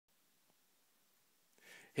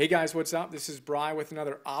Hey guys, what's up? This is Bri with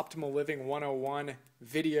another Optimal Living 101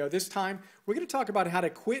 video. This time, we're going to talk about how to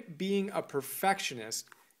quit being a perfectionist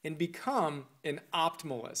and become an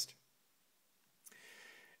optimalist.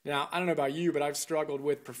 Now, I don't know about you, but I've struggled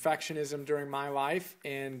with perfectionism during my life,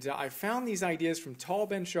 and I found these ideas from Tal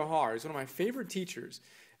Ben-Shahar. He's one of my favorite teachers.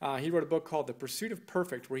 He wrote a book called The Pursuit of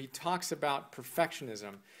Perfect, where he talks about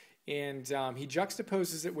perfectionism, and he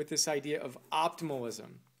juxtaposes it with this idea of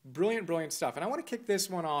optimalism. Brilliant, brilliant stuff. And I want to kick this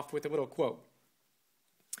one off with a little quote.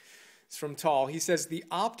 It's from Tal. He says, "The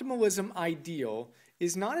optimalism ideal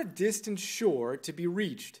is not a distant shore to be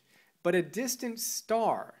reached, but a distant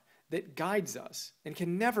star that guides us and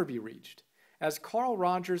can never be reached. As Carl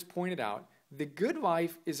Rogers pointed out, the good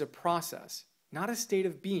life is a process, not a state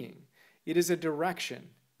of being. It is a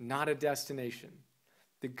direction, not a destination.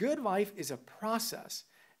 The good life is a process,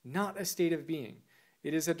 not a state of being.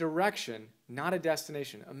 It is a direction, not a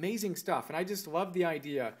destination." Amazing stuff. And I just love the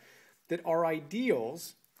idea that our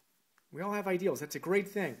ideals, we all have ideals. That's a great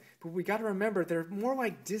thing. But we got to remember they're more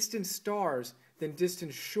like distant stars than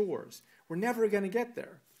distant shores. We're never going to get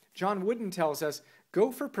there. John Wooden tells us,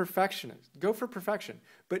 go for perfection,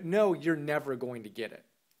 but no, you're never going to get it.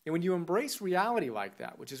 And when you embrace reality like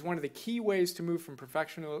that, which is one of the key ways to move from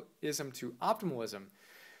perfectionism to optimalism,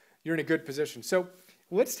 you're in a good position. So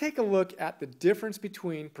let's take a look at the difference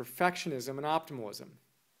between perfectionism and optimalism.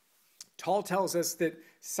 Tal tells us that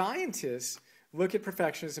scientists look at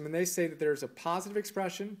perfectionism and they say that there's a positive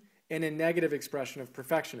expression and a negative expression of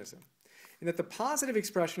perfectionism. And that the positive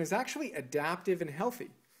expression is actually adaptive and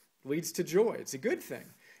healthy, leads to joy. It's a good thing.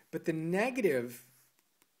 But the negative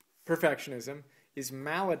perfectionism is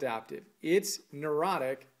maladaptive. It's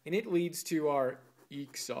neurotic and it leads to our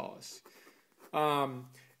eek sauce.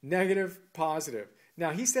 Negative, positive. Now,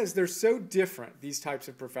 he says they're so different, these types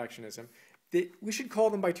of perfectionism, that we should call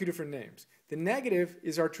them by two different names. The negative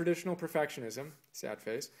is our traditional perfectionism, sad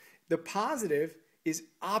face. The positive is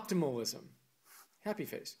optimalism, happy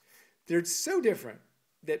face. They're so different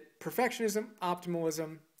that perfectionism,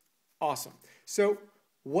 optimalism, awesome. So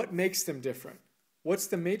what makes them different? What's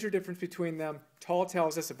the major difference between them? Tal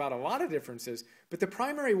tells us about a lot of differences, but the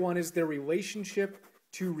primary one is their relationship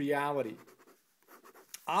to reality.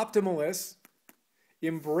 Optimalists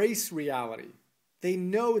embrace reality. They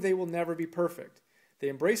know they will never be perfect. They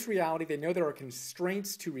embrace reality. They know there are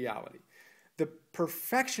constraints to reality. The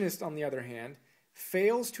perfectionist, on the other hand,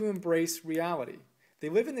 fails to embrace reality. They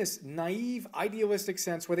live in this naive, idealistic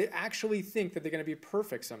sense where they actually think that they're going to be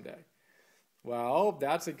perfect someday. Well,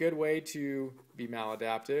 that's a good way to be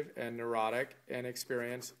maladaptive and neurotic and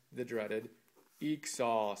experience the dreaded eek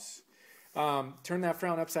sauce. Turn that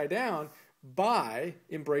frown upside down by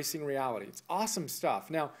embracing reality. It's awesome stuff.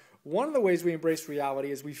 Now, one of the ways we embrace reality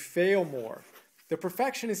is we fail more. The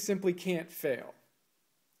perfectionist simply can't fail.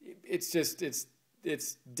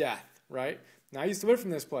 It's death, right? Now, I used to live from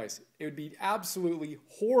this place. It would be absolutely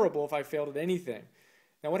horrible if I failed at anything.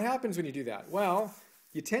 Now, what happens when you do that? Well,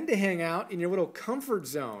 you tend to hang out in your little comfort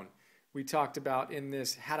zone we talked about in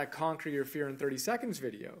this How to Conquer Your Fear in 30 Seconds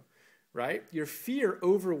video, right? Your fear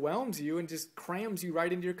overwhelms you and just crams you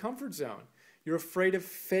right into your comfort zone. You're afraid of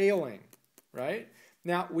failing, right?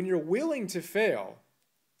 Now, when you're willing to fail,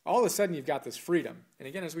 all of a sudden you've got this freedom. And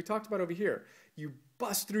again, as we talked about over here, you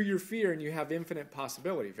bust through your fear and you have infinite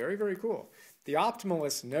possibility. Very, very cool. The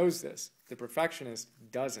optimalist knows this. The perfectionist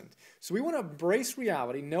doesn't. So we want to embrace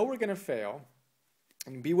reality, know we're going to fail,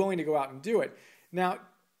 and be willing to go out and do it. Now,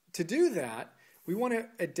 to do that, we want to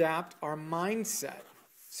adapt our mindset.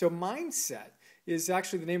 So mindset is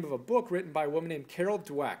actually the name of a book written by a woman named Carol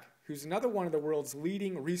Dweck, who's another one of the world's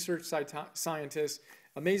leading research scientists,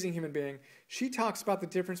 amazing human being. She talks about the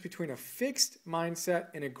difference between a fixed mindset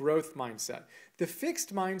and a growth mindset. The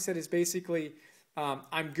fixed mindset is basically,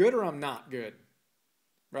 I'm good or I'm not good,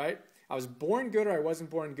 right? I was born good or I wasn't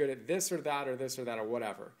born good at this or that or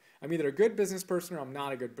whatever. I'm either a good business person or I'm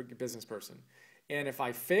not a good business person. And if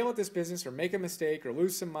I fail at this business or make a mistake or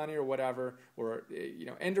lose some money or whatever, or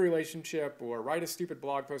end a relationship or write a stupid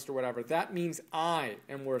blog post or whatever, that means I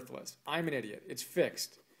am worthless. I'm an idiot. It's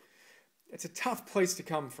fixed. It's a tough place to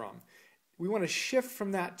come from. We want to shift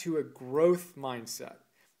from that to a growth mindset.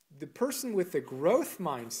 The person with the growth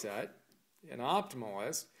mindset, an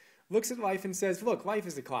optimalist, looks at life and says, look, life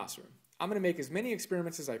is a classroom. I'm going to make as many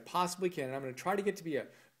experiments as I possibly can, and I'm going to try to get to be a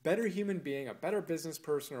better human being, a better business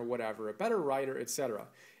person or whatever, a better writer, etc.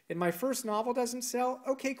 And my first novel doesn't sell?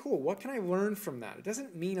 Okay, cool. What can I learn from that? It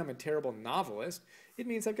doesn't mean I'm a terrible novelist. It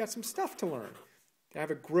means I've got some stuff to learn. I have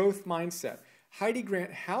a growth mindset. Heidi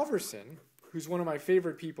Grant Halverson, who's one of my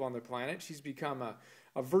favorite people on the planet, she's become a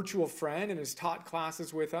virtual friend and has taught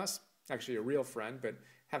classes with us. actually a real friend, but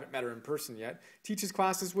haven't met her in person yet, teaches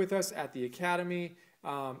classes with us at the Academy.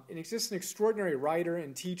 And is just an extraordinary writer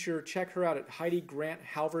and teacher. Check her out at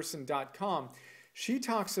HeidiGrantHalverson.com. She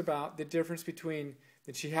talks about the difference between,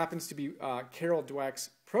 and she happens to be Carol Dweck's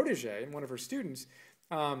protege and one of her students.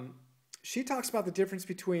 She talks about the difference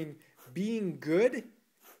between being good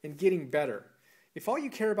and getting better. If all you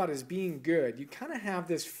care about is being good, you kind of have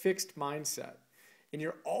this fixed mindset. And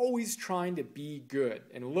you're always trying to be good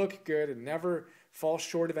and look good and never fall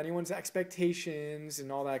short of anyone's expectations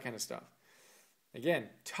and all that kind of stuff. Again,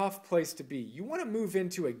 tough place to be. You want to move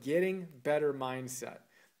into a getting better mindset.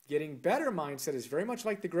 Getting better mindset is very much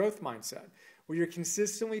like the growth mindset, where you're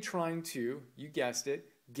consistently trying to, you guessed it,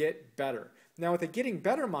 get better. Now, with a getting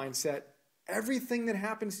better mindset, everything that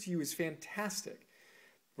happens to you is fantastic,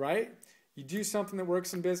 right? You do something that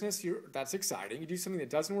works in business, that's exciting. You do something that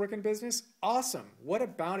doesn't work in business, awesome. What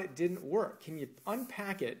about it didn't work? Can you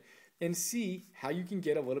unpack it and see how you can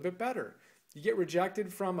get a little bit better? You get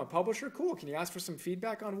rejected from a publisher, cool. Can you ask for some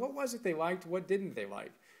feedback on what was it they liked, what didn't they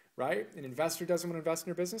like, right? An investor doesn't want to invest in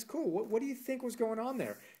your business, cool. What do you think was going on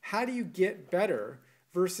there? How do you get better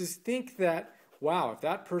versus think that, wow, if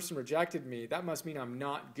that person rejected me, that must mean I'm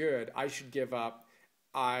not good. I should give up.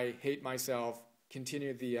 I hate myself.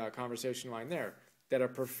 Continue the conversation line there. That a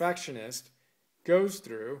perfectionist goes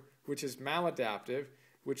through, which is maladaptive,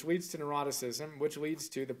 which leads to neuroticism, which leads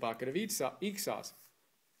to the bucket of eat sauce.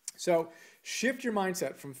 So shift your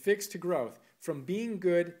mindset from fixed to growth, from being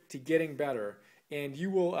good to getting better, and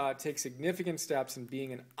you will take significant steps in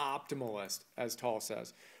being an optimalist, as Tall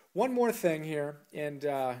says. One more thing here, and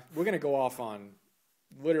we're going to go off on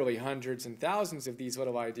literally hundreds and thousands of these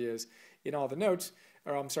little ideas in all the notes,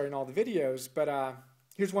 or I'm sorry, in all the videos, but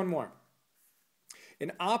here's one more.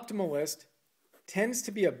 An optimalist tends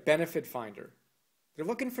to be a benefit finder. They're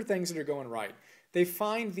looking for things that are going right. They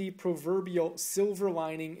find the proverbial silver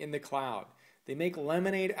lining in the cloud. They make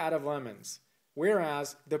lemonade out of lemons.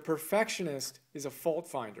 Whereas the perfectionist is a fault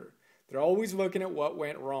finder. They're always looking at what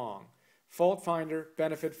went wrong. Fault finder,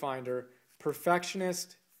 benefit finder,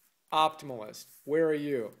 perfectionist, optimalist. Where are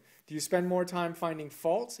you? Do you spend more time finding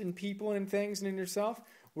faults in people and things and in yourself?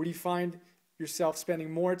 Or do you find yourself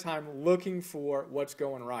spending more time looking for what's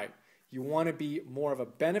going right? You want to be more of a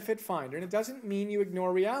benefit finder, and it doesn't mean you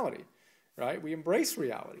ignore reality, right? We embrace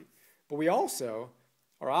reality, but we also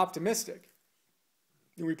are optimistic.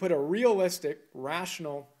 We put a realistic,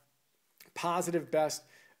 rational, positive, best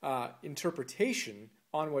interpretation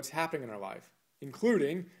on what's happening in our life,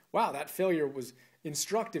 including, wow, that failure was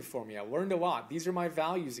instructive for me. I learned a lot. These are my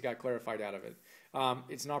values that got clarified out of it.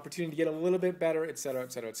 It's an opportunity to get a little bit better, et cetera,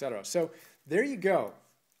 et cetera, et cetera. So there you go.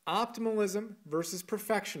 Optimalism versus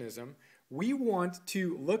perfectionism. We want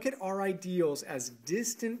to look at our ideals as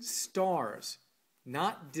distant stars,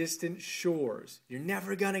 not distant shores. You're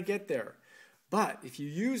never going to get there. But if you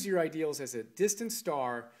use your ideals as a distant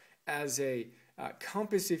star, as a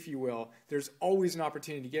compass, if you will, there's always an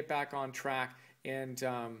opportunity to get back on track and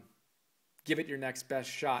give it your next best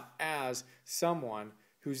shot as someone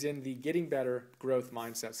who's in the getting better growth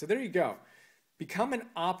mindset. So there you go. Become an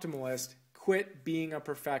optimalist. Quit being a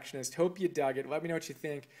perfectionist. Hope you dug it. Let me know what you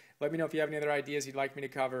think. Let me know if you have any other ideas you'd like me to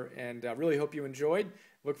cover. And really hope you enjoyed.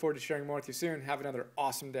 Look forward to sharing more with you soon. Have another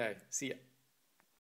awesome day. See ya.